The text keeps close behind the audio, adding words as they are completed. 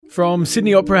From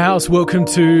Sydney Opera House, welcome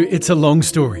to It's a Long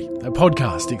Story, a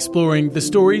podcast exploring the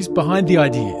stories behind the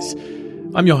ideas.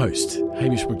 I'm your host,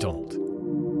 Hamish McDonald.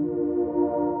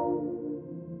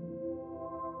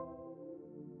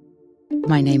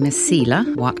 My name is Sila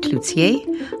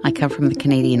Watt-Cloutier. I come from the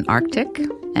Canadian Arctic,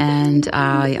 and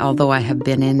although I have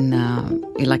been in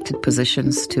elected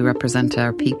positions to represent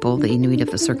our people, the Inuit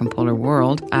of the circumpolar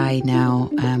world, I now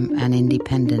am an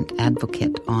independent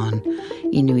advocate on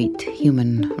Inuit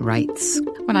human rights.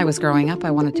 When I was growing up,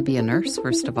 I wanted to be a nurse,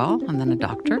 first of all, and then a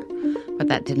doctor, but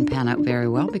that didn't pan out very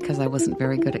well because I wasn't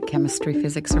very good at chemistry,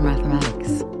 physics, or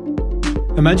mathematics.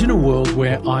 Imagine a world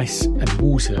where ice and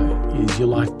water is your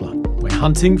lifeblood, where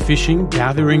hunting, fishing,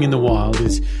 gathering in the wild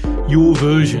is your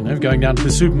version of going down to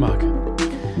the supermarket.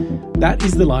 That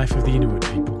is the life of the Inuit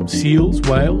people. Seals,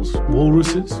 whales,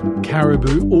 walruses,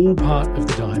 caribou, all part of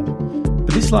the diet.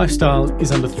 But this lifestyle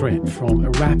is under threat from a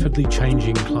rapidly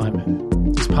changing climate.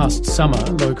 This past summer,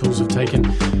 locals have taken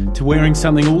to wearing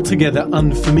something altogether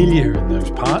unfamiliar in those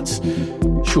parts: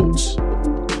 shorts.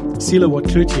 Sila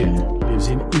Watt-Cloutier lives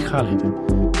in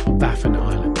Ikhalid on Baffin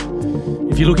Island.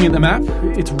 If you're looking at the map,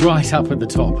 it's right up at the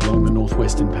top along the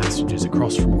northwestern passages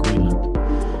across from Greenland.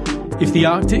 If the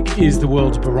Arctic is the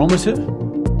world's barometer,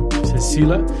 says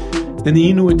Sila, then the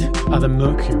Inuit are the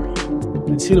mercury.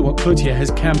 And Sila Watt-Cloutier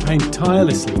has campaigned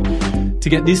tirelessly to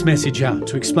get this message out,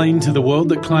 to explain to the world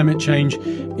that climate change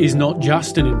is not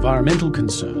just an environmental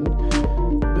concern,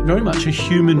 but very much a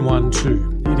human one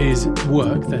too. It is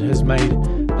work that has made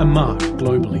a mark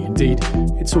globally. Indeed,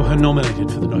 it saw her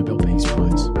nominated for the Nobel Peace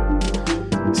Prize.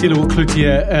 Sila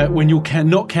Watt-Cloutier, when you're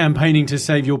not campaigning to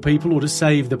save your people or to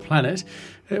save the planet,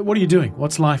 what are you doing?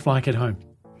 What's life like at home?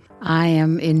 I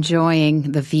am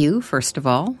enjoying the view, first of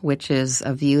all, which is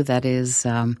a view that is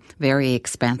very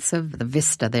expansive. The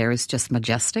vista there is just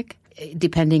majestic.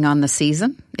 Depending on the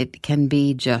season, it can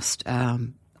be just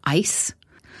ice.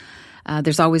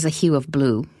 There's always a hue of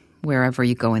blue wherever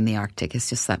you go in the Arctic. It's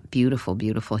just that beautiful,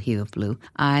 beautiful hue of blue.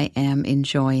 I am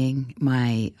enjoying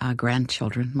my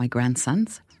grandchildren, my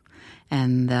grandsons,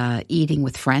 and eating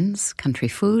with friends, country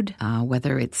food,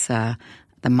 whether it's the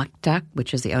maktak,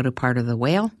 which is the outer part of the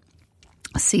whale,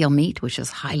 seal meat, which is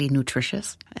highly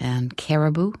nutritious, and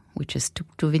caribou, which is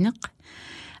tuktuvinaq.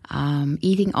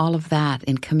 Eating all of that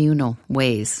in communal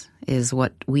ways is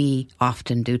what we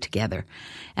often do together.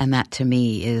 And that to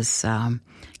me is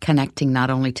connecting not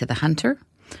only to the hunter,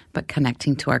 but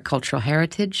connecting to our cultural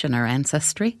heritage and our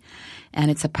ancestry. And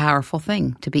it's a powerful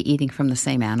thing to be eating from the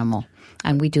same animal.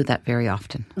 And we do that very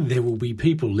often. There will be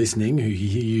people listening who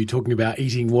hear you talking about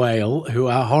eating whale who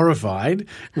are horrified.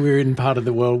 We're in part of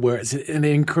the world where it's an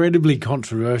incredibly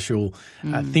controversial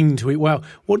thing to eat whale.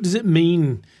 What does it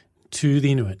mean to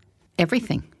the Inuit?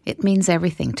 Everything. It means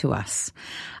everything to us.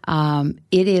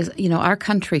 It is, our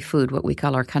country food, what we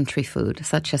call our country food,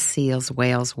 such as seals,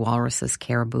 whales, walruses,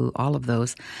 caribou, all of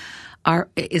those,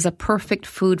 is a perfect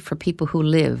food for people who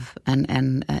live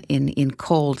in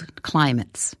cold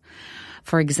climates.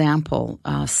 For example,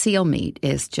 seal meat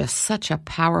is just such a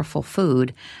powerful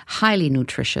food, highly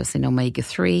nutritious in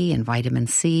omega-3 and vitamin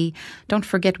C. Don't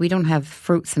forget, we don't have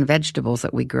fruits and vegetables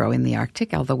that we grow in the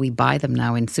Arctic, although we buy them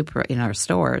now in our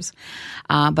stores.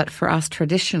 But for us,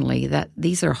 traditionally, that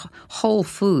these are whole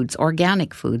foods,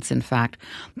 organic foods, in fact,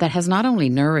 that has not only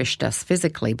nourished us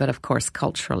physically, but of course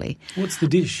culturally. What's the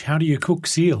dish? How do you cook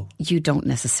seal? You don't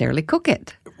necessarily cook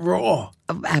it. Raw.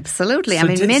 Absolutely. So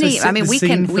we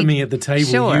can for me at the table,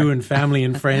 sure. You and family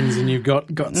and friends, and you've got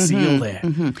seal there.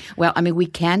 Mm-hmm. Well, we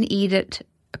can eat it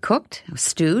cooked,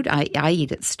 stewed. I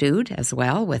eat it stewed as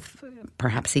well, with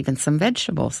perhaps even some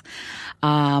vegetables.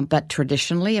 But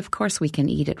traditionally, of course, we can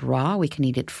eat it raw. We can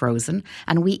eat it frozen,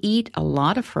 and we eat a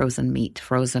lot of frozen meat,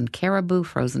 frozen caribou,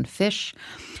 frozen fish.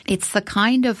 It's the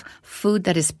kind of food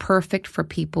that is perfect for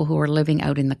people who are living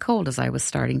out in the cold, as I was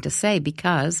starting to say,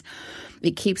 because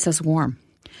it keeps us warm.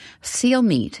 Seal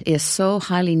meat is so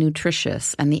highly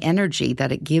nutritious, and the energy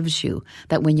that it gives you,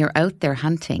 that when you're out there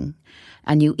hunting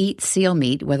and you eat seal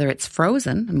meat, whether it's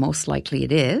frozen, and most likely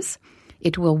it is,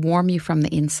 it will warm you from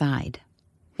the inside.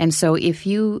 And so if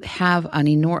you have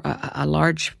a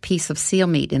large piece of seal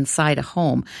meat inside a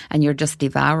home and you're just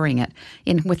devouring it,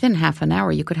 within half an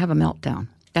hour you could have a meltdown.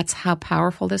 That's how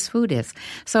powerful this food is.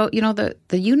 So,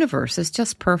 the universe is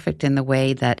just perfect in the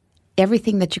way that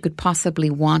everything that you could possibly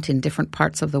want in different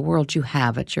parts of the world, you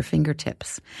have at your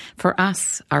fingertips. For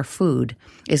us, our food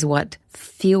is what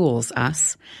fuels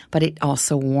us, but it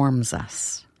also warms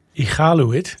us.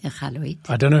 Iqaluit,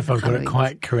 I don't know if I've got it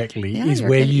quite correctly, is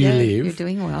where you live. You're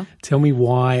doing well. Tell me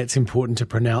why it's important to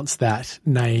pronounce that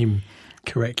name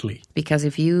correctly. Because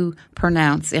if you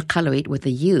pronounce Iqaluit with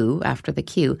a U after the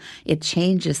Q, it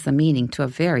changes the meaning to a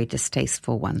very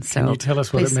distasteful one. So can you tell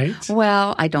us what it means?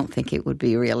 Well, I don't think it would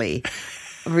be really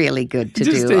good to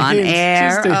Just do a on hint, air.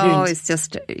 just a hint. It's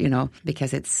just,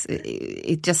 because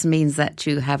it just means that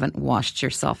you haven't washed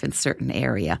yourself in certain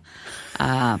area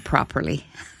properly.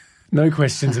 No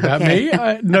questions about me.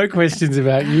 No questions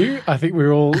about you. I think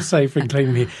we're all safe and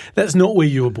clean here. That's not where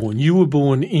you were born. You were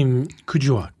born in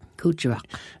Kuujjuaq. Kuujjuaq.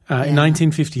 In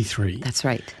 1953. That's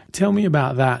right. Tell me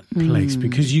about that place,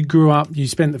 because you grew up, you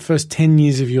spent the first 10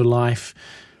 years of your life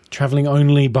travelling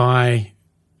only by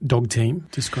dog team.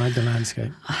 Describe the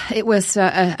landscape. It was,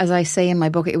 as I say in my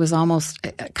book, it was almost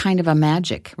kind of a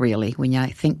magic, really, when I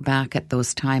think back at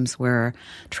those times where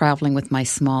traveling with my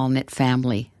small knit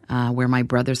family, where my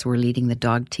brothers were leading the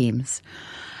dog teams.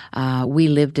 We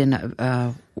lived in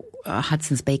a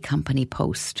Hudson's Bay Company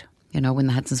post. When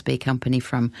the Hudson's Bay Company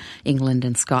from England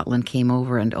and Scotland came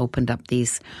over and opened up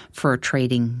these fur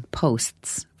trading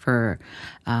posts for,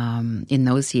 in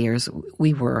those years,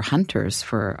 we were hunters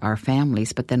for our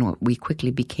families, but then we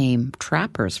quickly became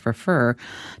trappers for fur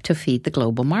to feed the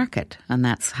global market. And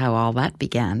that's how all that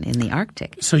began in the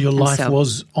Arctic. So your life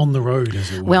was on the road,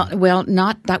 as it were? Well,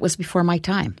 that was before my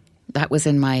time. That was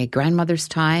in my grandmother's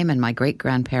time and my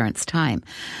great-grandparents' time.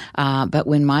 But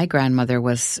when my grandmother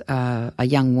was a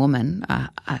young woman,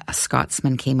 a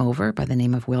Scotsman came over by the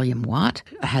name of William Watt,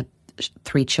 had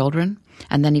 3 children,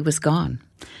 and then he was gone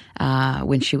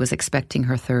when she was expecting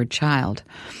her 3rd child.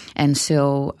 And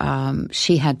so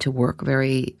she had to work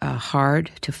very hard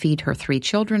to feed her 3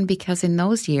 children, because in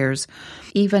those years,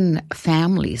 even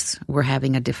families were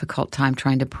having a difficult time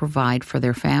trying to provide for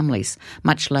their families,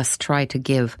 much less try to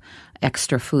give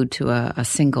extra food to a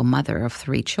single mother of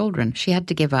 3 children. She had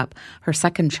to give up her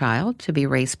 2nd child to be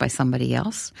raised by somebody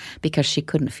else because she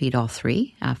couldn't feed all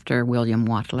 3 after William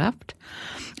Watt left.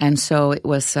 And so it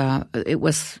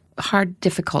was hard,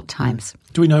 difficult times.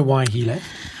 Do we know why he left?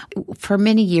 For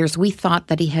many years, we thought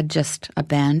that he had just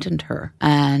abandoned her.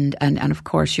 And of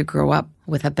course, you grow up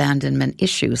with abandonment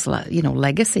issues,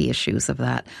 legacy issues of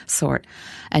that sort.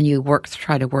 And you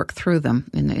try to work through them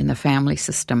in the family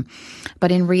system.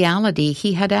 But in reality,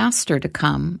 he had asked her to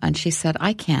come, and she said,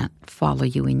 I can't follow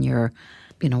you in your,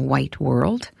 white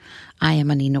world. I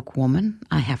am an Inuk woman.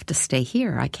 I have to stay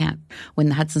here. I can't. When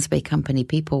the Hudson's Bay Company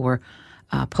people were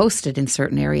posted in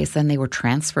certain areas, then they were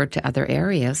transferred to other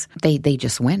areas. They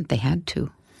just went. They had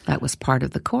to. That was part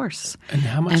of the course. And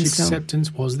how much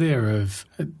acceptance was there of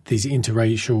these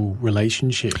interracial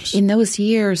relationships? In those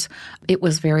years, it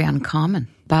was very uncommon.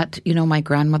 But, my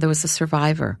grandmother was a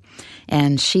survivor,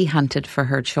 and she hunted for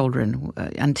her children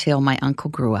until my uncle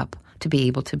grew up to be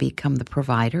able to become the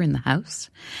provider in the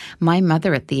house. My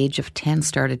mother, at the age of 10,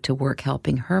 started to work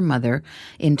helping her mother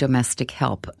in domestic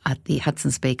help at the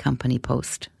Hudson's Bay Company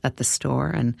post at the store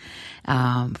and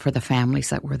for the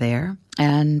families that were there.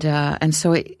 And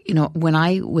so, when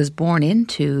I was born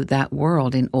into that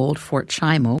world in old Fort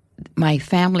Chimo, my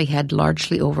family had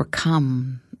largely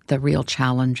overcome the real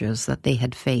challenges that they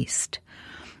had faced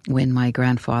when my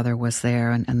grandfather was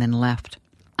there and then left.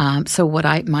 So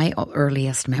my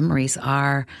earliest memories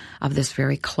are of this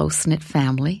very close-knit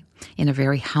family in a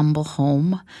very humble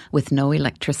home with no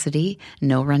electricity,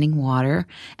 no running water,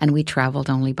 and we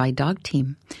traveled only by dog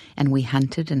team. And we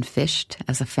hunted and fished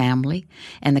as a family.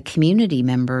 And the community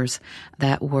members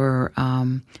that were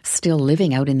still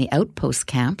living out in the outpost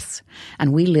camps,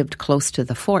 and we lived close to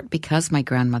the fort because my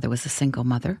grandmother was a single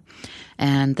mother,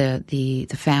 and the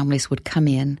families would come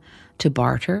in to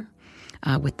barter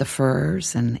with the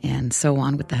furs and so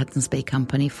on with the Hudson's Bay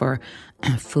Company for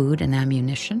food and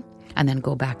ammunition, and then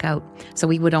go back out. So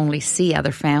we would only see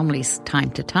other families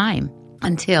time to time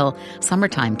until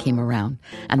summertime came around.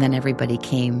 And then everybody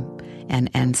came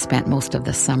and spent most of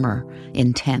the summer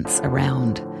in tents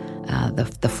around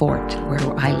the fort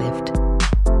where I lived.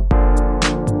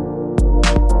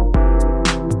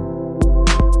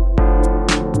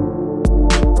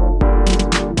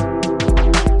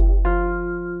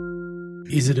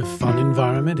 Is it a fun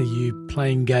environment? Are you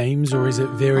playing games, or is it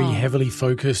very heavily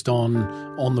focused on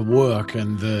the work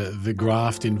and the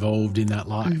graft involved in that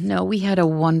life? No, we had a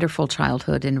wonderful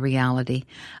childhood in reality.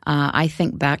 I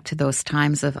think back to those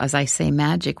times of, as I say,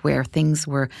 magic, where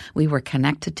we were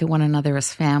connected to one another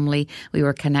as family. We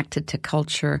were connected to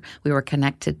culture. We were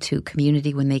connected to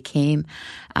community when they came.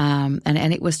 And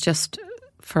it was just,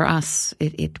 for us,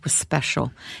 it was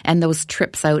special. And those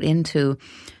trips out into,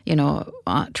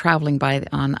 traveling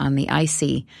on the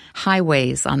icy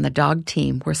highways on the dog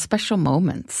team were special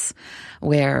moments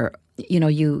where,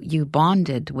 you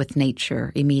bonded with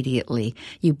nature immediately.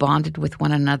 You bonded with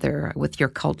one another, with your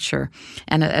culture.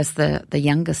 And as the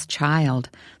youngest child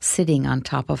sitting on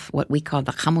top of what we call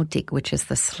the kamutik, which is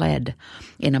the sled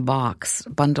in a box,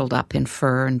 bundled up in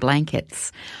fur and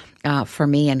blankets, for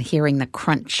me, and hearing the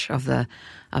crunch of the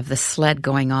sled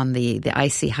going on the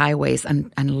icy highways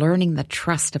and learning the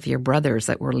trust of your brothers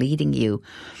that were leading you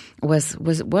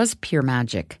was pure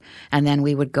magic. And then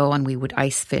we would go and we would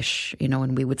ice fish,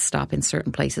 and we would stop in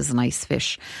certain places and ice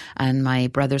fish. And my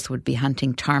brothers would be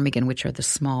hunting ptarmigan, which are the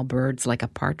small birds like a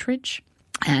partridge.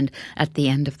 And at the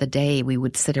end of the day, we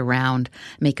would sit around,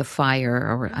 make a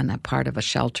fire on a part of a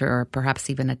shelter, or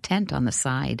perhaps even a tent on the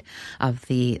side of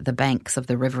the banks of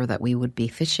the river that we would be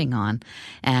fishing on.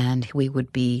 And we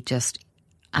would be just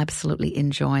absolutely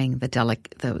enjoying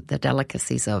the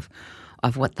delicacies of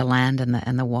what the land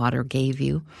and the water gave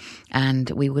you. And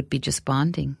we would be just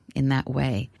bonding in that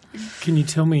way. Can you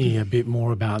tell me a bit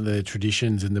more about the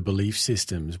traditions and the belief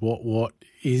systems? What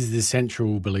is the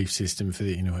central belief system for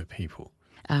the Inuit people?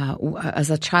 As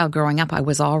a child growing up, I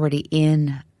was already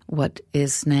in what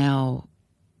is now,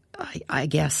 I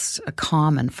guess,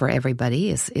 common for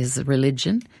everybody is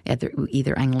religion,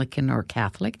 either Anglican or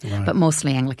Catholic, right. But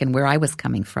mostly Anglican. Where I was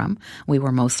coming from, we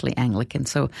were mostly Anglican.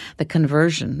 So the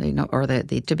conversion, or the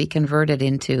to be converted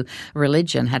into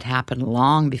religion had happened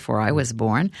long before I was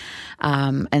born.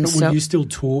 But were you still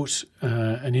taught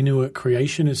an Inuit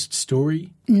creationist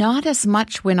story? Not as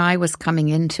much when I was coming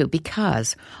into,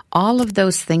 because all of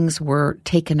those things were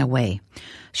taken away.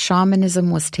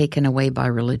 Shamanism was taken away by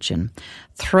religion.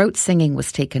 Throat singing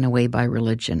was taken away by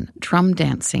religion. Drum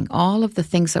dancing, all of the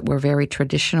things that were very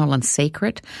traditional and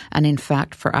sacred, and in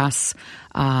fact for us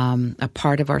a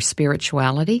part of our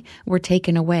spirituality, were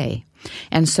taken away.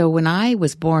 And so when I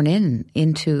was born in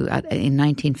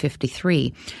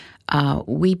 1953,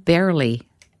 we barely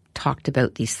talked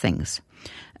about these things.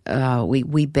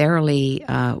 We barely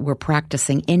were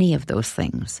practicing any of those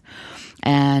things.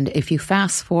 And if you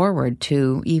fast forward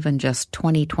to even just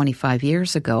 20, 25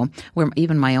 years ago, where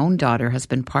even my own daughter has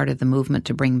been part of the movement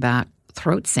to bring back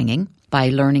throat singing by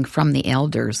learning from the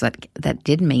elders that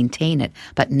did maintain it,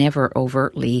 but never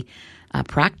overtly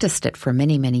practiced it for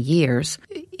many, many years.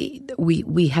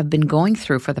 We have been going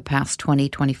through for the past 20,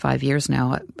 25 years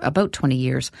now, about 20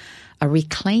 years, a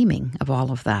reclaiming of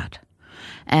all of that.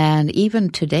 And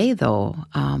even today, though,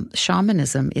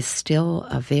 shamanism is still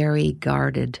a very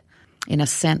guarded, in a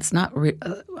sense,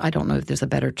 I don't know if there's a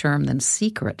better term than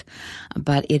secret,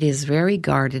 but it is very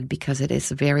guarded because it is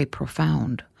very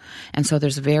profound. And so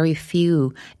there's very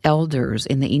few elders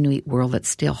in the Inuit world that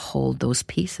still hold those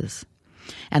pieces,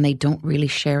 and they don't really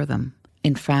share them.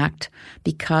 In fact,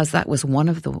 because that was one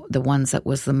of the ones that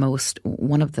was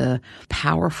one of the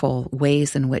powerful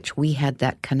ways in which we had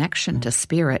that connection to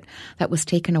spirit, that was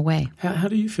taken away. How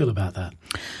do you feel about that?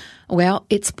 Well,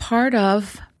 it's part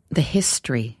of the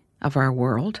history of our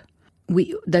world.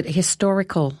 The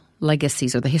historical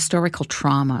legacies or the historical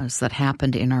traumas that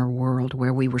happened in our world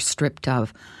where we were stripped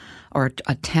of, or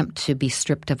attempt to be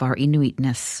stripped of our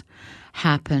Inuitness,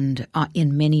 happened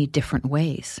in many different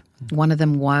ways. One of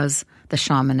them was the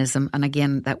shamanism, and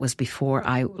again, that was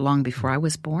long before I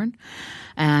was born,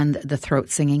 and the throat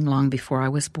singing long before I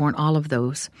was born. All of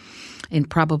those,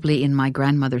 probably in my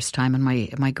grandmother's time and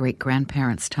my great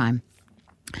grandparents' time.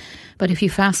 But if you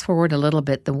fast forward a little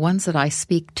bit, the ones that I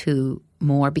speak to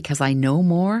more, because I know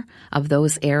more of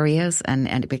those areas,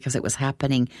 and because it was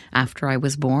happening after I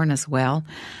was born as well,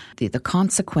 the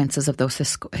consequences of those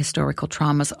historical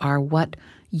traumas are what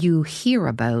you hear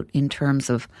about in terms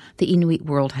of the Inuit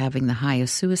world having the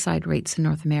highest suicide rates in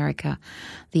North America,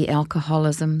 the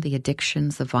alcoholism, the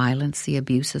addictions, the violence, the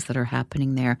abuses that are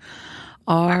happening there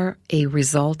are a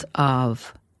result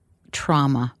of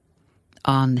trauma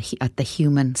at the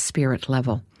human spirit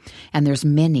level. And there's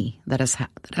many that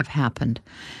have happened.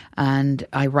 And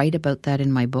I write about that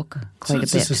in my book quite a bit.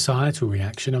 So it's a societal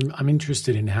reaction. I'm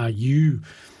interested in how you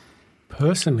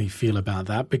personally feel about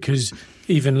that, because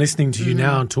even listening to you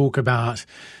now talk about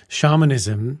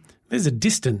shamanism, there's a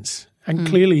distance. And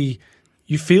clearly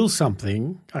you feel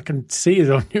something. I can see it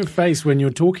on your face when you're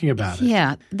talking about it.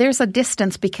 Yeah, there's a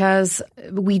distance because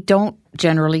we don't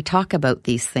generally talk about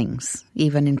these things,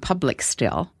 even in public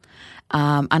still.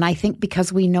 And I think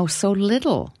because we know so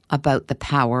little about the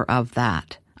power of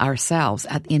that ourselves,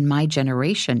 in my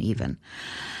generation even.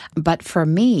 But for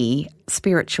me,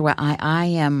 spiritual,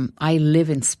 I live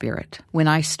in spirit. When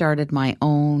I started my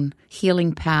own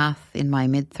healing path in my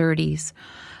mid-30s,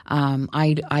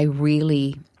 I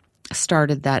really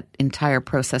started that entire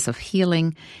process of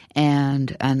healing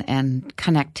and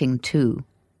connecting to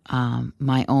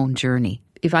my own journey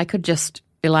if I could just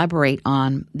elaborate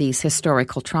on these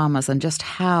historical traumas and just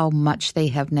how much they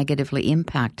have negatively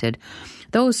impacted,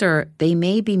 they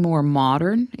may be more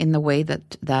modern in the way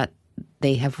that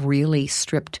they have really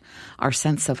stripped our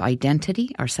sense of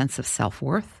identity, our sense of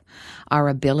self-worth, our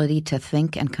ability to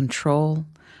think and control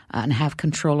and have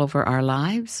control over our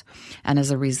lives, and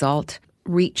as a result,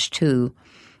 reach to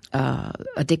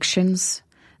addictions,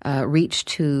 reach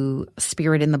to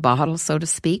spirit in the bottle, so to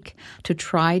speak, to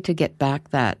try to get back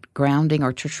that grounding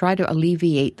or to try to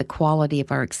alleviate the quality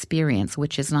of our experience,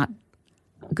 which is not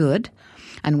good.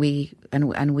 And we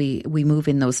move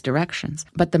in those directions.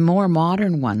 But the more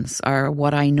modern ones are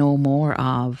what I know more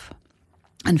of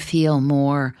and feel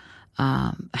more,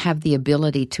 have the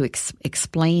ability to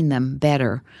explain them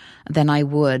better than I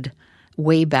would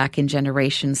way back in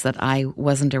generations that I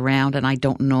wasn't around and I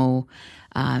don't know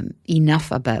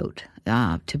enough about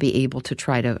to be able to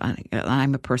try to.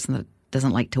 I'm a person that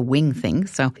doesn't like to wing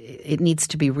things, so it needs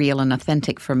to be real and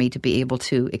authentic for me to be able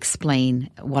to explain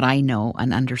what I know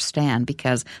and understand,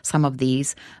 because some of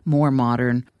these more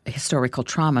modern historical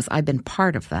traumas, I've been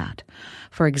part of that.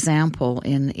 For example,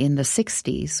 in the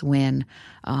 60s, when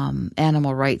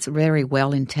animal rights, very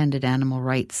well-intended animal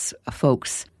rights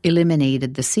folks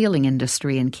eliminated the sealing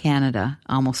industry in Canada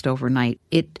almost overnight,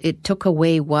 it took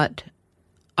away what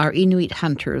our Inuit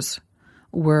hunters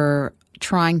were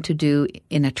trying to do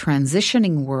in a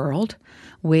transitioning world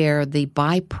where the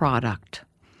byproduct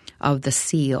of the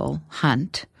seal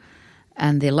hunt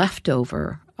and the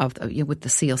leftover of with the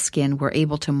seal skin were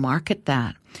able to market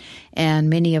that.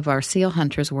 And many of our seal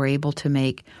hunters were able to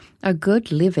make a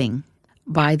good living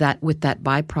by that, with that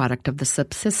byproduct of the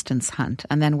subsistence hunt.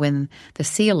 And then when the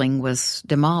sealing was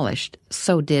demolished,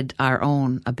 so did our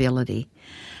own ability.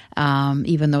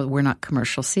 Even though we're not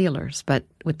commercial sealers. But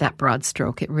with that broad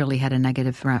stroke, it really had a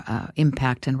negative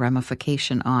impact and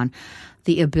ramification on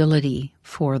the ability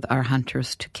for our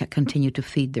hunters to continue to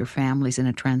feed their families in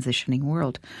a transitioning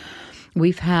world.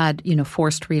 We've had,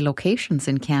 forced relocations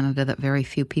in Canada that very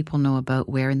few people know about,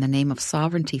 where in the name of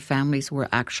sovereignty, families were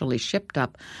actually shipped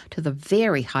up to the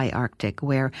very high Arctic,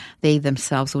 where they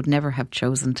themselves would never have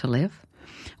chosen to live.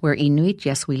 We're Inuit,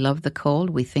 yes, we love the cold.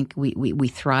 We think we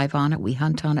thrive on it, we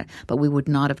hunt on it, but we would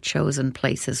not have chosen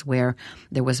places where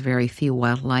there was very few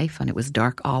wildlife and it was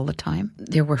dark all the time.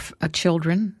 There were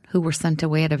children who were sent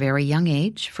away at a very young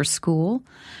age for school.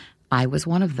 I was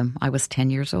one of them. I was 10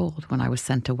 years old when I was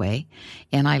sent away,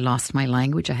 and I lost my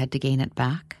language. I had to gain it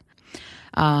back.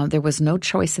 There was no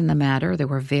choice in the matter. There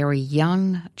were very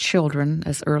young children,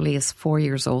 as early as 4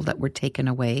 years old, that were taken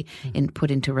away and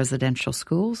put into residential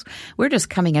schools. We're just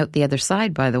coming out the other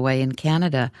side, by the way, in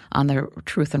Canada on the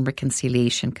Truth and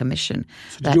Reconciliation Commission.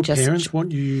 So did your parents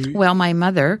want you? Well, my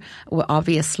mother,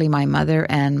 obviously my mother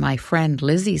and my friend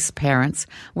Lizzie's parents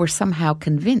were somehow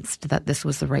convinced that this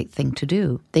was the right thing to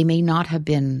do. They may not have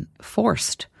been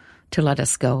forced to let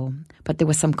us go, but there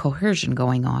was some coercion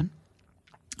going on.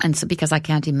 And so, because I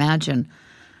can't imagine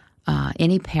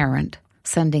any parent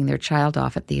sending their child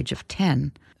off at the age of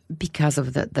 10 because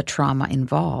of the trauma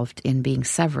involved in being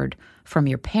severed from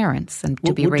your parents and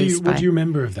to be raised by... What do you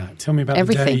remember of that? Tell me about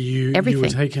everything, the day you were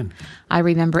taken. I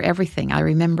remember everything. I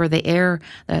remember the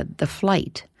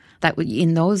flight. That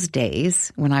in those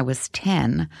days, when I was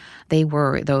 10, they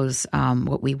were those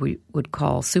what we would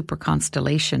call super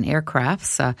constellation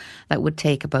aircrafts that would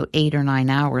take about 8 or 9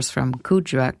 hours from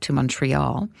Coudjouac to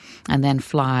Montreal and then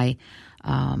fly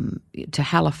to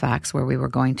Halifax, where we were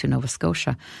going to Nova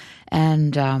Scotia.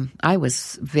 And I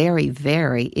was very,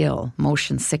 very ill,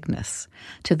 motion sickness,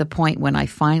 to the point when I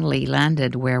finally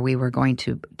landed where we were going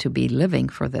to be living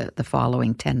for the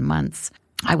following 10 months.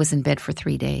 I was in bed for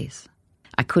 3 days.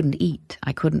 I couldn't eat.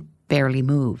 I couldn't barely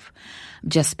move,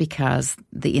 just because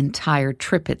the entire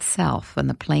trip itself and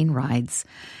the plane rides,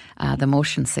 the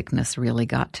motion sickness really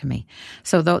got to me.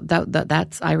 So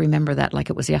that's I remember that like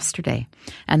it was yesterday.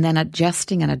 And then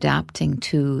adjusting and adapting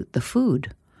to the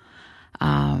food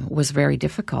was very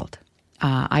difficult.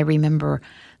 I remember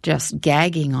just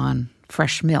gagging on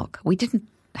fresh milk. We didn't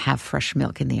have fresh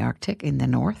milk in the Arctic, in the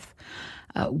north.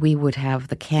 We would have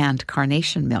the canned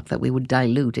carnation milk that we would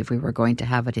dilute if we were going to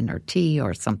have it in our tea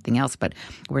or something else. But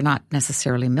we're not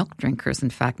necessarily milk drinkers. In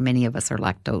fact, many of us are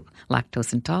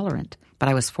lactose intolerant. But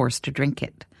I was forced to drink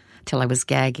it till I was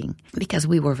gagging because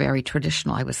we were very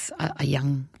traditional. I was a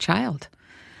young child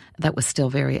that was still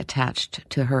very attached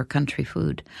to her country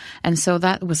food. And so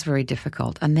that was very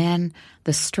difficult. And then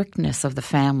the strictness of the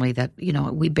family that,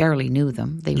 we barely knew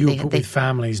them. You were put with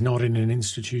families, not in an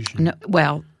institution. No,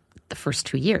 well, the first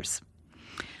 2 years.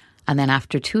 And then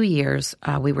after 2 years,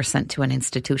 we were sent to an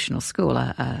institutional school,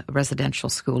 a residential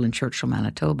school in Churchill,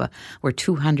 Manitoba, where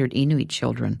 200 Inuit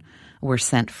children were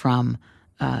sent from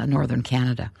northern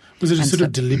Canada. Was it a sort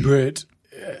of deliberate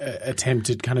attempt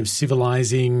at kind of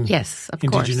civilizing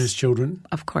Indigenous children?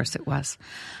 Of course it was.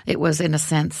 It was, in a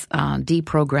sense,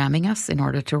 deprogramming us in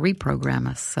order to reprogram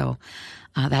us. So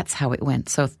that's how it went.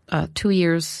 So 2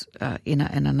 years in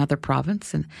another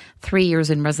province, and 3 years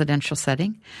in residential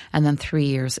setting, and then 3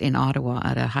 years in Ottawa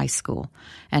at a high school,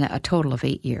 and a total of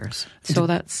 8 years. So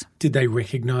Did they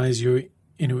recognize your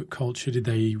Inuit culture? Did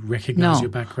they recognize your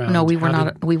background? No, we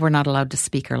were not allowed to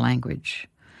speak our language.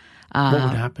 What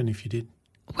would happen if you did?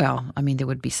 Well, I mean, there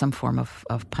would be some form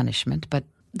of punishment, but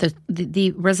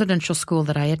the residential school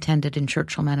that I attended in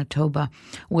Churchill, Manitoba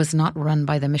was not run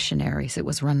by the missionaries. It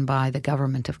was run by the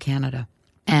government of Canada.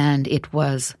 And it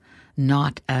was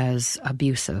not as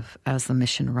abusive as the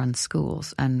mission-run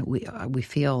schools. And we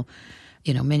feel,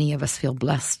 many of us feel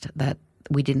blessed that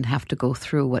we didn't have to go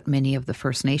through what many of the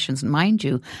First Nations. Mind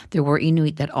you, there were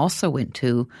Inuit that also went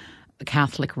to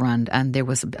Catholic run, and there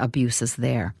was abuses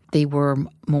there. They were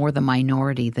more the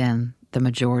minority than the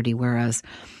majority, whereas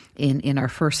in our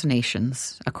First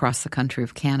Nations across the country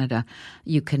of Canada,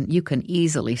 you can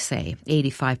easily say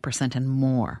 85% and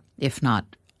more, if not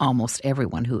almost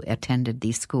everyone who attended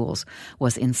these schools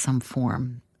was in some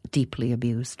form deeply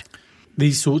abused.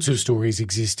 These sorts of stories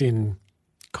exist in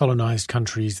colonised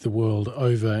countries the world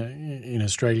over. In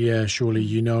Australia, surely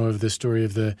you know of the story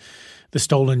of the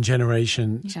stolen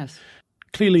generations. Yes.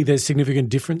 Clearly there's significant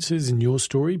differences in your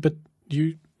story, but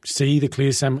you see the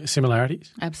clear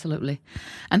similarities? Absolutely.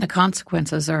 And the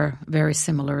consequences are very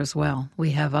similar as well.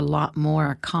 We have a lot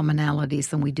more commonalities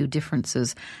than we do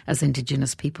differences as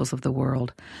Indigenous peoples of the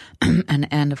world.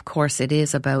 And of course, it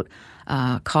is about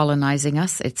colonizing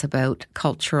us. It's about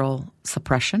cultural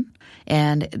suppression.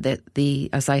 And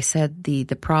as I said, the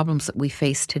problems that we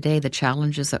face today, the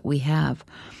challenges that we have,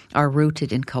 are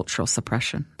rooted in cultural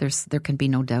suppression. There can be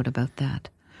no doubt about that.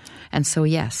 And so,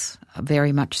 yes,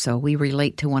 very much so. We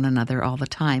relate to one another all the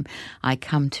time. I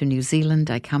come to New Zealand,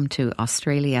 I come to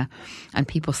Australia, and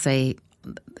people say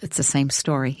it's the same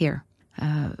story here.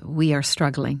 We are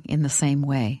struggling in the same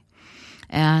way.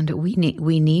 And we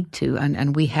need to,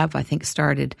 and we have, I think,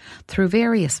 started through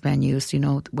various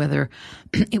venues, whether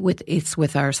it's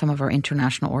with some of our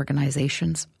international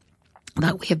organizations,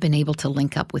 that we have been able to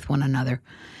link up with one another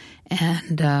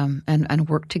and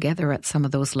work together at some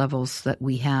of those levels that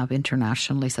we have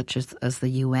internationally, such as the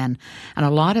UN. And a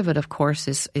lot of it, of course,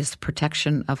 is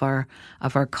protection of our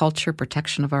culture,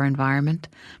 protection of our environment,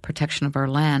 protection of our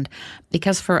land.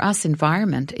 Because for us,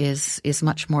 environment is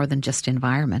much more than just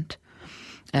environment.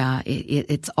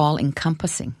 It's all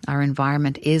encompassing. Our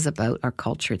environment is about our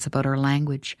culture. It's about our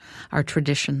language, our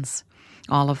traditions,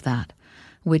 all of that,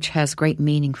 which has great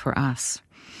meaning for us.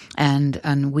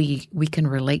 And we can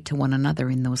relate to one another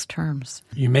in those terms.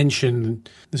 You mentioned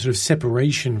the sort of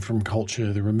separation from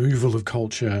culture, the removal of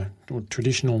culture or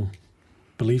traditional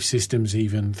belief systems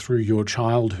even through your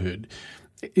childhood.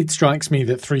 It strikes me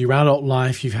that through your adult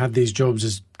life you've had these jobs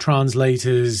as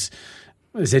translators,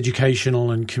 as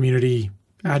educational and community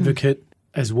advocate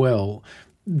as well,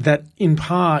 that in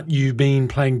part you've been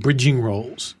playing bridging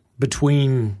roles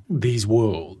between these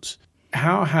worlds.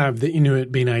 How have the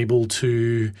Inuit been able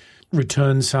to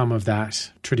return some of that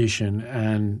tradition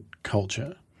and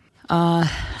culture?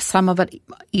 Some of it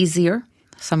easier,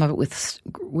 some of it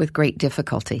with great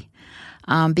difficulty,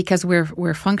 because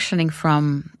we're functioning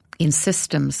in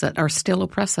systems that are still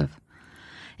oppressive,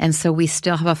 and so we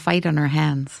still have a fight on our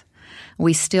hands.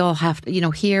 We still have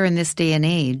to, here in this day and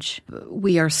age,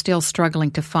 we are still struggling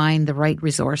to find the right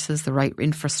resources, the right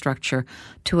infrastructure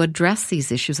to address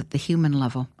these issues at the human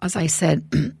level. As I said,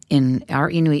 in our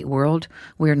Inuit world,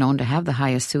 we are known to have the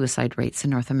highest suicide rates in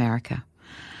North America.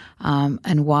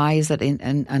 And why is it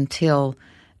until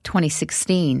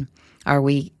 2016 are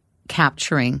we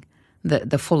capturing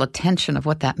the full attention of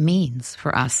what that means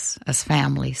for us as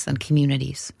families and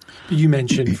communities? You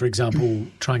mentioned, for example,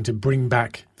 trying to bring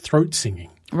back throat singing.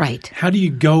 Right. How do you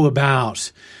go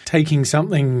about taking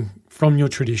something from your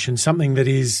tradition, something that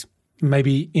is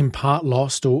maybe in part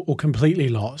lost or completely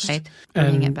lost? Right.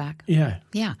 Bringing it back. Yeah.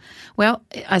 Yeah. Well,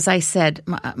 as I said,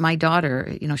 my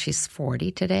daughter, she's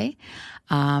 40 today.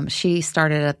 She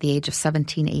started at the age of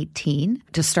 17, 18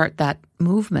 to start that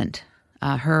movement,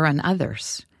 her and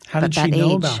others. How did she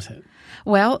know about it?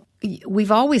 Well,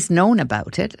 we've always known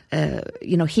about it.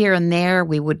 Here and there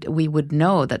we would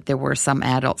know that there were some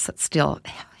adults that still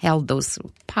held those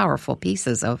powerful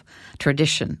pieces of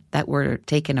tradition that were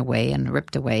taken away and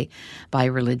ripped away by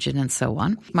religion and so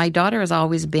on. My daughter has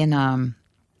always been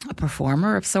a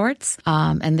performer of sorts.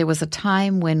 And there was a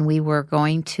time when we were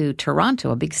going to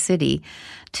Toronto, a big city,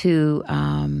 to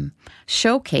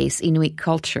showcase Inuit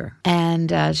culture.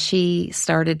 And she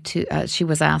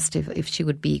was asked if she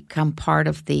would become part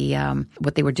of the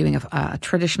what they were doing, a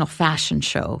traditional fashion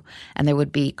show. And there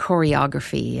would be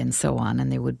choreography and so on.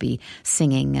 And there would be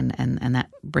singing and that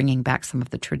bringing back some of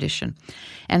the tradition.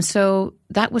 And so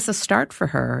that was a start for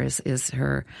her, is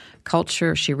her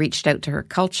culture. She reached out to her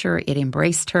culture. It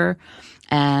embraced her.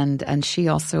 And she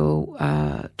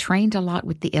also trained a lot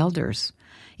with the elders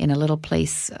in a little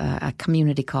place, a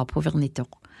community called Povernito,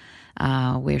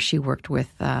 where she worked with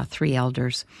 3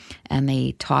 elders, and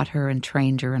they taught her and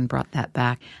trained her and brought that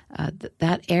back.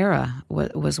 That era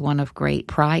was one of great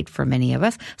pride for many of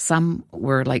us. Some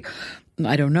were like,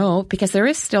 I don't know, because there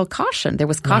is still caution. There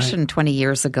was caution 20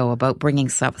 years ago about bringing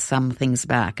some things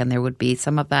back, and there would be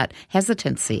some of that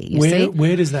hesitancy.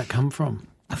 Where does that come from?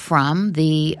 From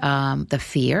the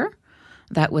fear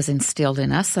that was instilled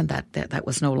in us, and that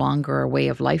was no longer a way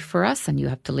of life for us, and you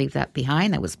have to leave that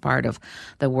behind. That was part of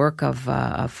the work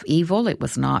of evil. It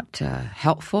was not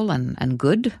helpful and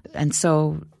good. And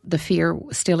so the fear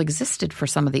still existed for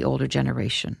some of the older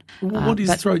generation. What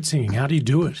is throat singing? How do you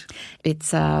do it?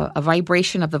 It's a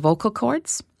vibration of the vocal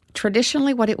cords.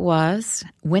 Traditionally what it was,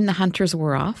 when the hunters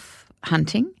were off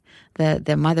hunting,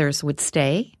 the mothers would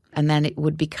stay, and then it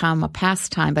would become a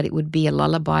pastime, but it would be a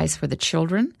lullabies for the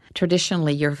children.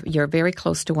 Traditionally, you're very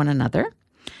close to one another,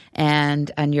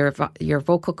 and your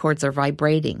vocal cords are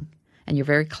vibrating, and you're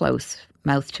very close,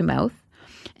 mouth to mouth,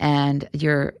 and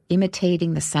you're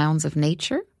imitating the sounds of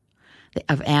nature,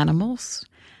 of animals,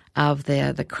 of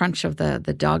the crunch of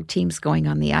the dog teams going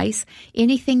on the ice.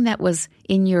 Anything that was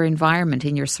in your environment,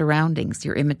 in your surroundings,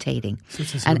 you're imitating. So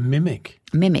it's a mimic.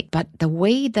 Mimic, but the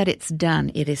way that it's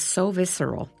done, it is so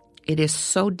visceral. It is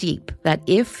so deep that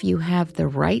if you have the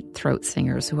right throat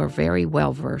singers who are very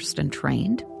well versed and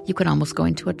trained, you can almost go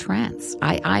into a trance.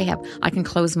 I can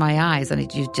close my eyes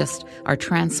and you just are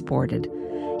transported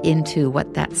into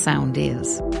what that sound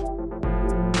is.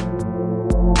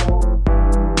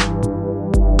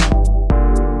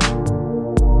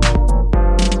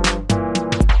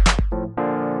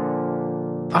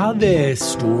 Are there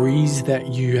stories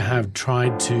that you have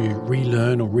tried to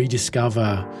relearn or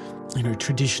rediscover,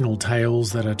 traditional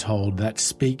tales that are told that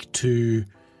speak to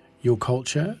your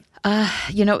culture?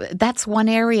 That's one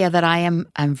area that I'm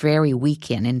very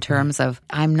weak in terms of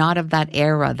I'm not of that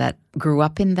era that grew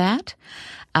up in that.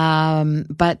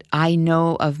 But I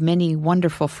know of many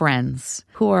wonderful friends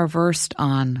who are versed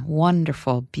on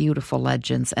wonderful, beautiful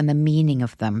legends and the meaning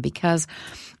of them, because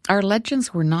our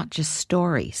legends were not just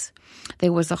stories.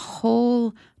 There was a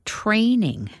whole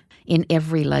training in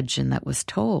every legend that was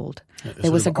told.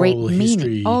 There was a great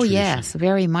meaning. Oh, tradition. Yes,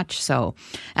 very much so.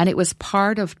 And it was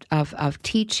part of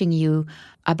teaching you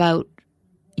about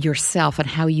yourself and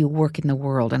how you work in the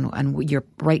world and your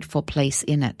rightful place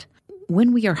in it.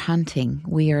 When we are hunting,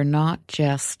 we are not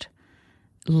just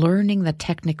learning the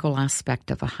technical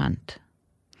aspect of a hunt.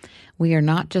 We are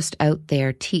not just out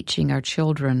there teaching our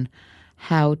children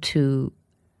how to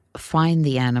find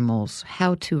the animals,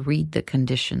 how to read the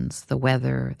conditions, the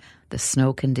weather, the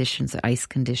snow conditions, the ice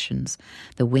conditions,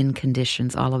 the wind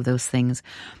conditions, all of those things.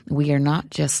 We are not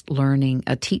just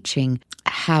teaching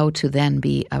how to then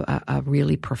be a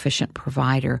really proficient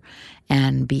provider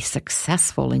and be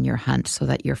successful in your hunt so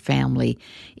that your family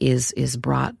is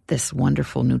brought this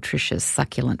wonderful, nutritious,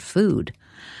 succulent food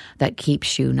that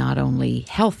keeps you not only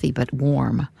healthy but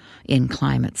warm in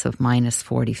climates of minus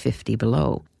 40, 50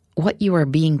 below. What you are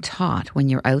being taught when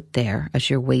you're out there as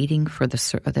you're waiting for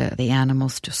the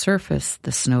animals to surface,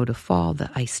 the snow to fall, the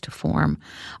ice to form,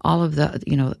 all of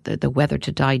the weather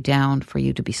to die down for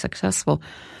you to be successful,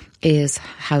 is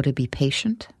how to be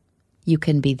patient. You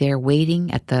can be there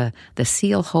waiting at the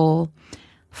seal hole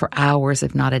for hours,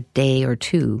 if not a day or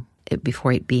two,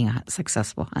 before it being a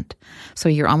successful hunt. So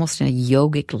you're almost in a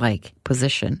yogic-like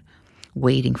position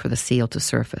waiting for the seal to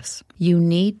surface. You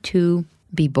need to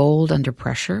be bold under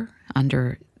pressure,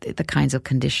 under the kinds of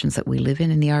conditions that we live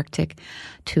in the Arctic,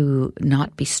 to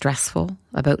not be stressful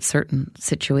about certain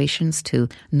situations, to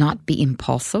not be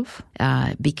impulsive,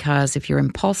 because if you're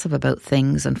impulsive about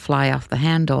things and fly off the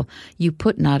handle, you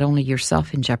put not only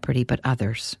yourself in jeopardy but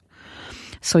others.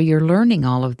 So you're learning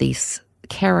all of these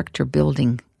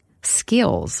character-building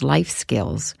skills, life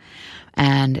skills,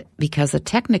 and because the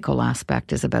technical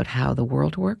aspect is about how the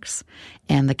world works,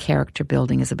 and the character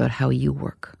building is about how you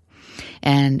work.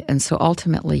 And so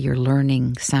ultimately you're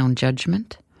learning sound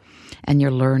judgment, and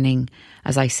you're learning,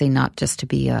 as I say, not just to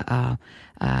be a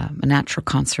natural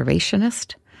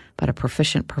conservationist, but a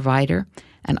proficient provider,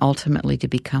 and ultimately to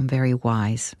become very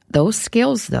wise. Those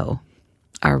skills, though,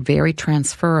 are very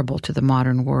transferable to the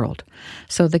modern world.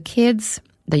 So the kids,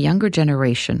 the younger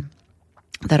generation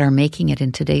that are making it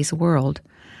in today's world,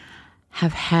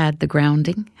 have had the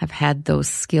grounding, have had those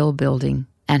skill building,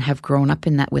 and have grown up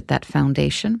in that with that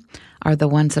foundation, are the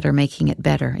ones that are making it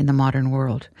better in the modern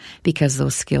world, because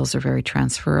those skills are very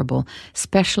transferable,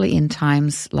 especially in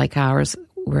times like ours.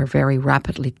 We're a very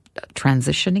rapidly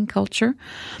transitioning culture,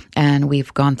 and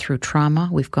we've gone through trauma.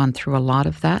 We've gone through a lot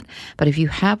of that. But if you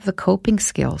have the coping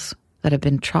skills that have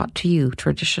been taught to you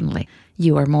traditionally,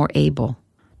 you are more able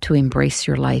to embrace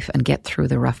your life and get through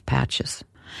the rough patches.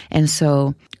 And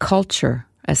so culture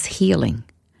as healing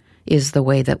is the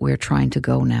way that we're trying to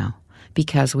go now,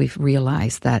 because we've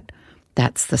realized that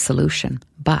that's the solution.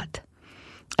 But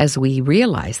as we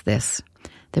realize this,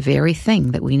 the very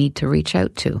thing that we need to reach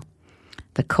out to,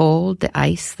 the cold, the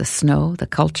ice, the snow, the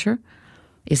culture,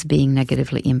 is being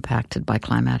negatively impacted by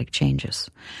climatic changes.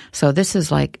 So this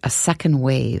is like a second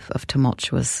wave of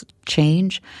tumultuous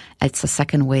change. It's a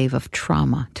second wave of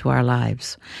trauma to our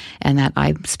lives. And that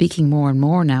I'm speaking more and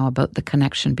more now about the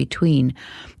connection between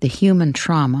the human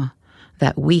trauma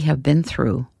that we have been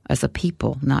through as a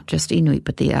people, not just Inuit,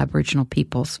 but the Aboriginal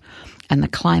peoples, and the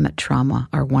climate trauma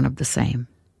are one of the same.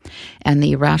 And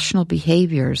the irrational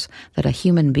behaviors that a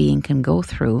human being can go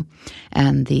through,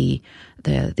 and the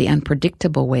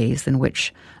unpredictable ways in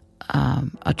which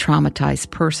a traumatized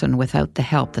person, without the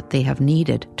help that they have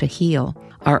needed to heal,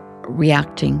 are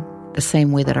reacting the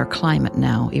same way that our climate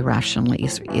now irrationally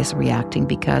is reacting,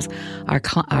 because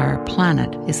our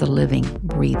planet is a living,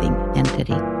 breathing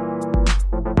entity.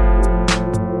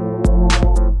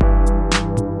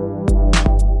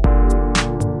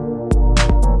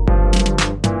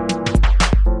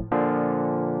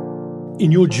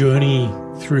 In your journey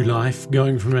through life,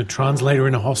 going from a translator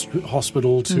in a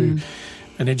hospital to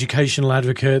an educational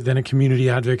advocate, then a community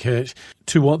advocate,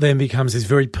 to what then becomes this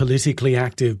very politically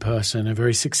active person, a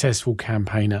very successful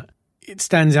campaigner, it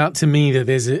stands out to me that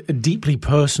there's a deeply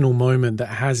personal moment that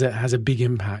has a big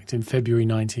impact. In February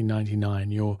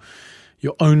 1999,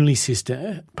 your only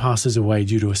sister passes away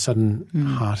due to a sudden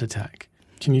heart attack.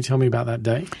 Can you tell me about that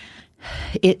day?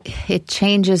 It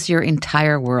changes your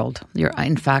entire world.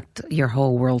 In fact, your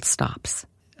whole world stops.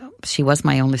 She was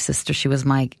my only sister. She was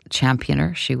my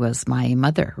championer. She was my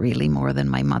mother, really, more than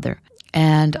my mother.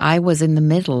 And I was in the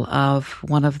middle of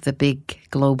one of the big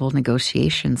global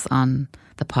negotiations on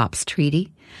the POPs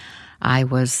Treaty. I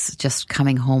was just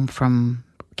coming home from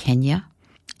Kenya,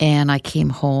 and I came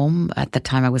home. At the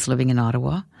time I was living in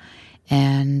Ottawa,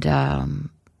 and a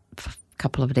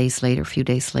few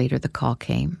days later, the call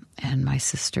came, and my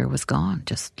sister was gone,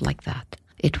 just like that.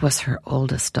 It was her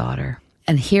oldest daughter.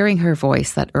 And hearing her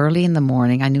voice that early in the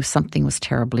morning, I knew something was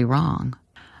terribly wrong.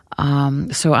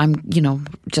 So I'm,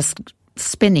 just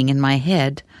spinning in my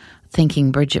head,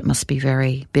 thinking Bridget must be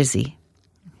very busy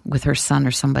with her son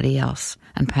or somebody else,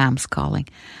 and Pam's calling,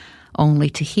 only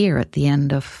to hear at the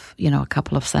end of, a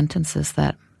couple of sentences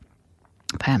that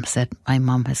Pam said, "My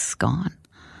mom has gone.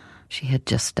 She had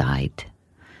just died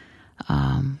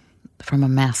from a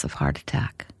massive heart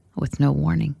attack with no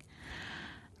warning."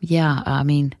 Yeah, I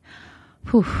mean,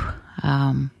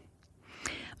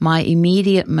 my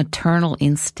immediate maternal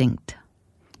instinct,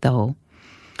 though,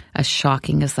 as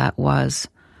shocking as that was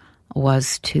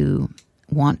to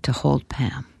want to hold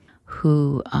Pam,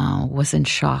 who was in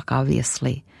shock,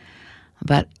 obviously.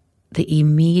 But the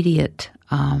immediate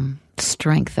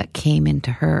strength that came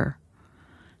into her,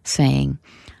 saying,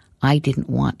 "I didn't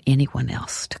want anyone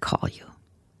else to call you.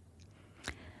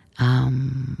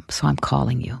 So I'm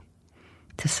calling you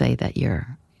to say that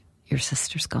your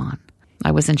sister's gone."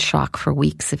 I was in shock for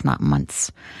weeks, if not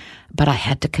months, but I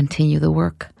had to continue the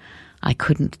work. I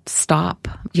couldn't stop.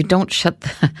 You don't shut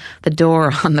the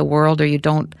door on the world, or you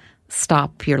don't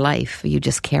stop your life. You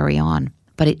just carry on.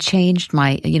 But it changed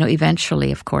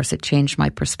eventually, of course, it changed my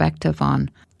perspective on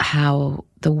how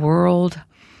the world,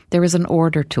 there is an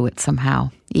order to it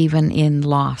somehow, even in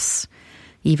loss,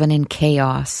 even in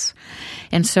chaos.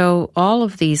 And so all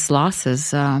of these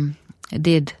losses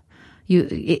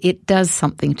it does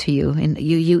something to you. And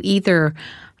you either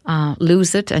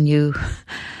lose it and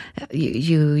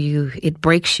it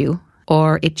breaks you,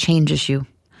 or it changes you.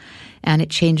 And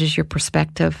it changes your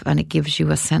perspective, and it gives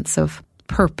you a sense of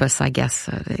purpose, I guess,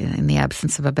 in the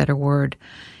absence of a better word.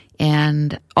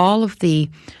 And all of the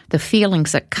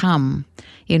feelings that come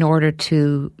in order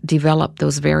to develop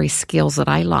those very skills that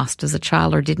I lost as a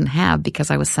child or didn't have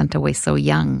because I was sent away so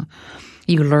young,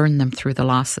 you learn them through the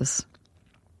losses.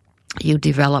 You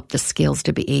develop the skills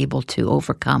to be able to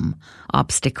overcome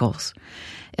obstacles.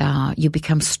 You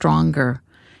become stronger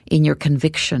in your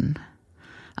conviction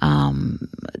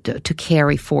to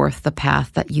carry forth the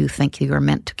path that you think you are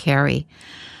meant to carry.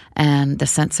 And the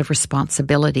sense of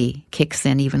responsibility kicks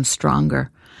in even stronger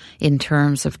in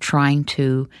terms of trying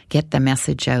to get the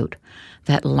message out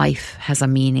that life has a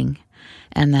meaning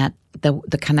and that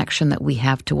the connection that we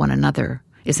have to one another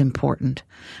is important,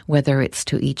 whether it's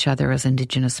to each other as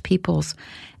Indigenous peoples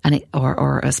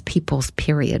or as peoples,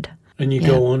 period. And you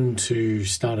go on to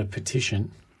start a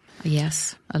petition.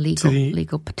 Yes, a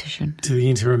legal petition. To the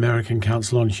Inter-American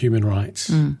Council on Human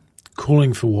Rights.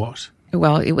 Calling for what?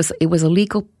 Well, it was a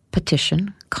legal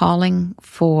petition calling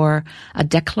for a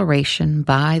declaration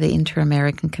by the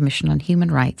Inter-American Commission on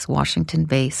Human Rights,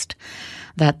 Washington-based,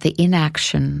 that the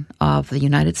inaction of the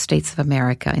United States of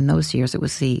America in those years, it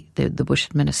was the Bush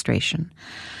administration,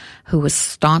 who was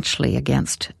staunchly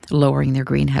against lowering their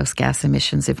greenhouse gas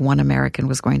emissions if one American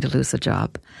was going to lose a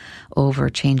job over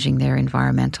changing their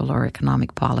environmental or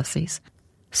economic policies.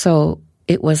 So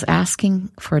it was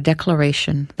asking for a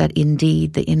declaration that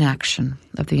indeed the inaction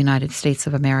of the United States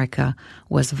of America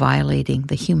was violating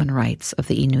the human rights of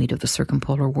the Inuit of the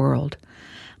circumpolar world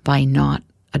by not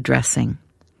addressing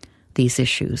these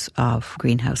issues of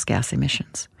greenhouse gas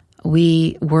emissions.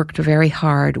 We worked very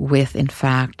hard with, in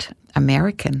fact,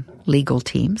 American legal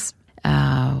teams.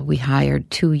 We hired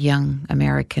 2 young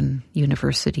American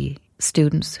university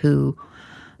students who,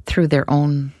 through their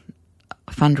own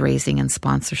fundraising and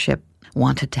sponsorship,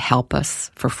 wanted to help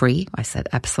us for free. I said,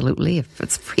 absolutely, if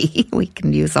it's free, we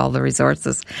can use all the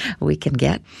resources we can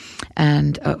get.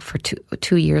 And for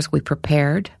 2 years, we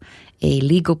prepared a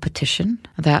legal petition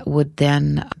that would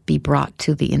then be brought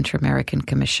to the Inter-American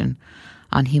Commission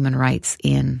on Human Rights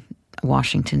in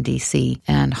Washington, D.C.,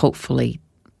 and hopefully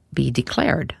be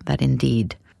declared that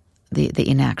indeed the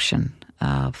inaction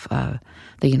of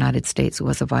the United States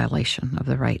was a violation of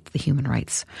the human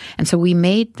rights. And so we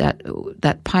made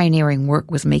that pioneering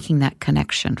work was making that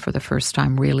connection for the first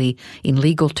time really in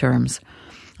legal terms,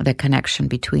 the connection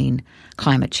between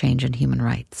climate change and human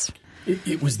rights.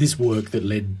 It was this work that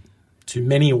led to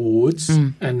many awards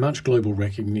and much global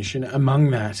recognition,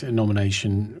 among that a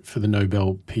nomination for the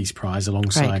Nobel Peace Prize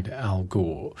alongside Al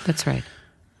Gore. That's right.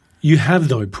 You have,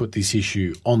 though, put this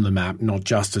issue on the map, not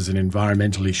just as an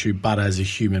environmental issue, but as a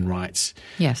human rights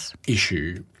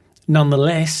issue.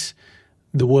 Nonetheless,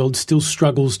 the world still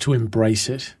struggles to embrace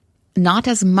it. Not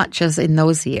as much as in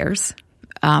those years,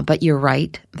 but you're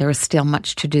right. There is still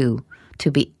much to do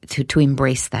to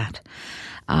embrace that.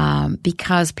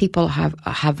 Because people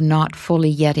have not fully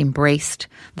yet embraced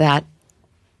that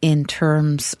in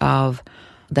terms of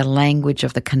the language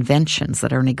of the conventions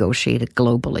that are negotiated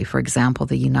globally. For example,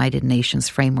 the United Nations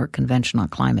Framework Convention on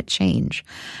Climate Change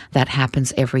that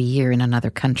happens every year in another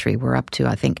country. We're up to,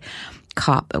 I think,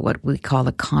 COP, what we call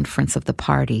the Conference of the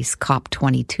Parties.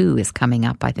 COP22 is coming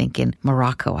up, I think, in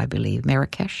Morocco, I believe,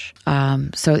 Marrakesh.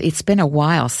 So it's been a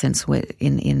while since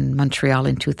in Montreal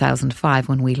in 2005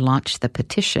 when we launched the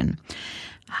petition.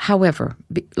 However,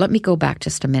 let me go back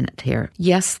just a minute here.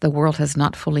 Yes, the world has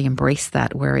not fully embraced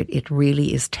that where it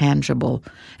really is tangible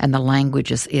and the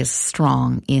language is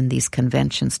strong in these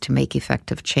conventions to make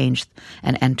effective change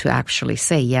and to actually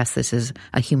say, yes, this is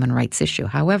a human rights issue.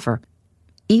 However,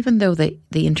 even though the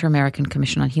Inter-American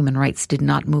Commission on Human Rights did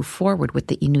not move forward with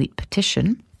the Inuit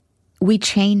petition, we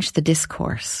changed the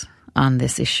discourse on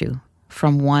this issue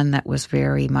from one that was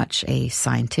very much a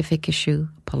scientific issue,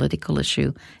 political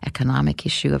issue, economic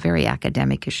issue, a very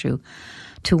academic issue,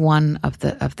 to one of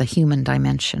the human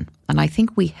dimension. And I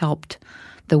think we helped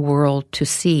the world to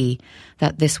see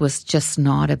that this was just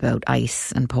not about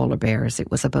ice and polar bears. It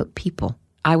was about people.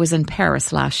 I was in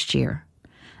Paris last year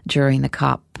during the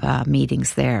COP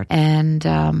meetings there. And,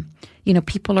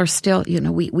 people are still,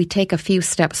 we take a few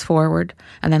steps forward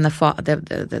and then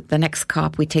the next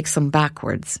COP we take some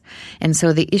backwards. And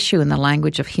so the issue in the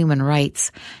language of human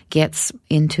rights gets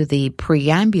into the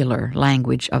preambular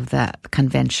language of the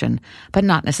convention, but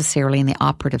not necessarily in the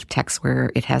operative text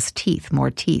where it has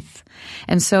more teeth.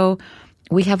 And so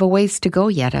we have a ways to go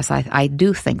yet, as I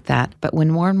do think that. But when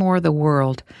more and more of the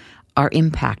world are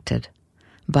impacted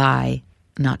by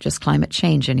not just climate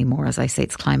change anymore, as I say,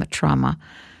 it's climate trauma,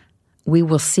 we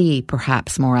will see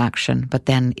perhaps more action, but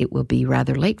then it will be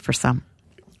rather late for some.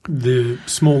 The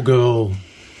small girl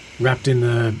wrapped in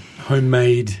the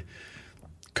homemade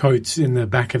coats in the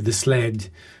back of the sled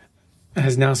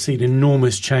has now seen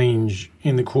enormous change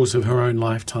in the course of her own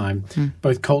lifetime,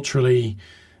 both culturally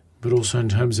but also in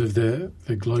terms of the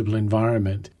global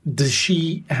environment. Does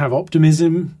she have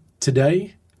optimism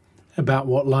today about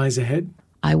what lies ahead?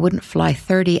 I wouldn't fly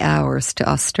 30 hours to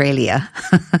Australia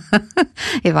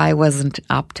if I wasn't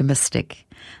optimistic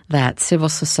that civil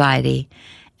society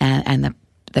and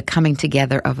the coming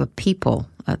together of a people,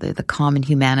 the common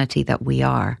humanity that we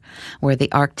are, where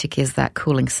the Arctic is that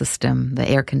cooling system, the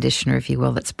air conditioner, if you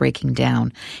will, that's breaking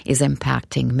down, is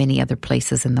impacting many other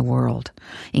places in the world,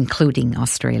 including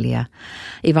Australia.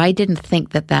 If I didn't think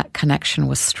that that connection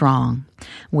was strong,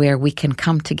 where we can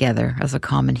come together as a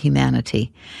common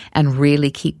humanity and really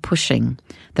keep pushing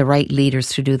the right leaders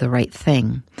to do the right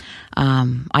thing,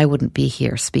 I wouldn't be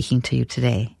here speaking to you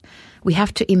today. We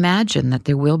have to imagine that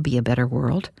there will be a better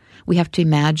world. We have to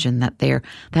imagine that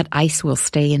that ice will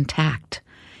stay intact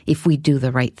if we do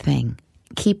the right thing.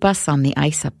 Keep us on the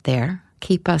ice up there.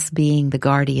 Keep us being the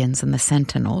guardians and the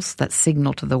sentinels that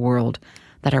signal to the world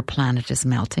that our planet is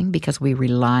melting, because we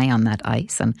rely on that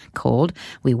ice and cold.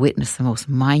 We witness the most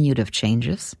minute of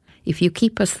changes. If you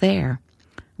keep us there,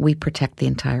 we protect the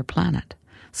entire planet.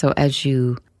 So as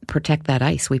you protect that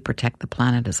ice, we protect the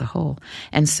planet as a whole.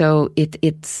 And so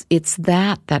it's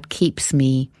that keeps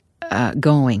me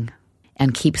going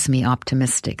and keeps me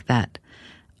optimistic that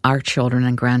our children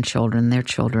and grandchildren, their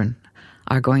children,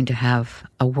 are going to have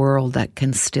a world that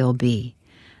can still be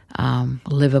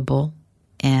livable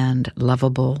and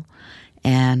lovable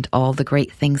and all the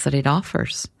great things that it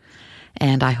offers.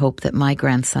 And I hope that my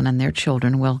grandson and their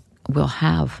children will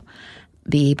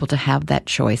be able to have that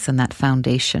choice and that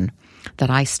foundation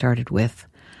that I started with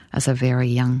as a very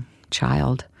young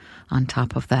child on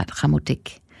top of that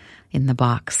chamutik in the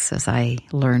box as I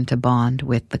learned to bond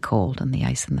with the cold and the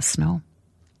ice and the snow.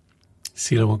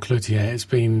 Siloan Cloutier, it's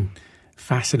been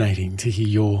fascinating to hear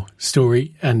your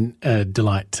story and a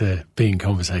delight to be in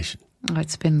conversation. Oh,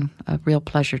 it's been a real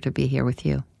pleasure to be here with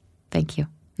you. Thank you.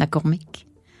 Nakormik,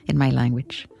 in my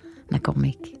language.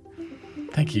 Nakormik.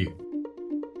 Thank you.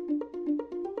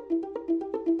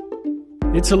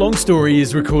 It's a Long Story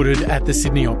is recorded at the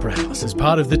Sydney Opera House as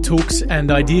part of the Talks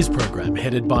and Ideas program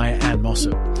headed by Anne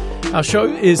Mossop. Our show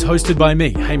is hosted by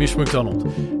me, Hamish McDonald,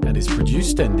 and is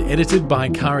produced and edited by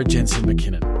Cara Jensen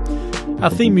McKinnon. Our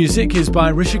theme music is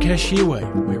by Rishikesh Hirway.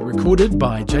 We're recorded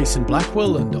by Jason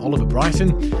Blackwell and Oliver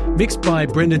Brighton, mixed by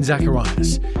Brendan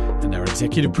Zacharias, and our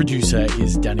executive producer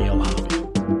is Danielle Harvey.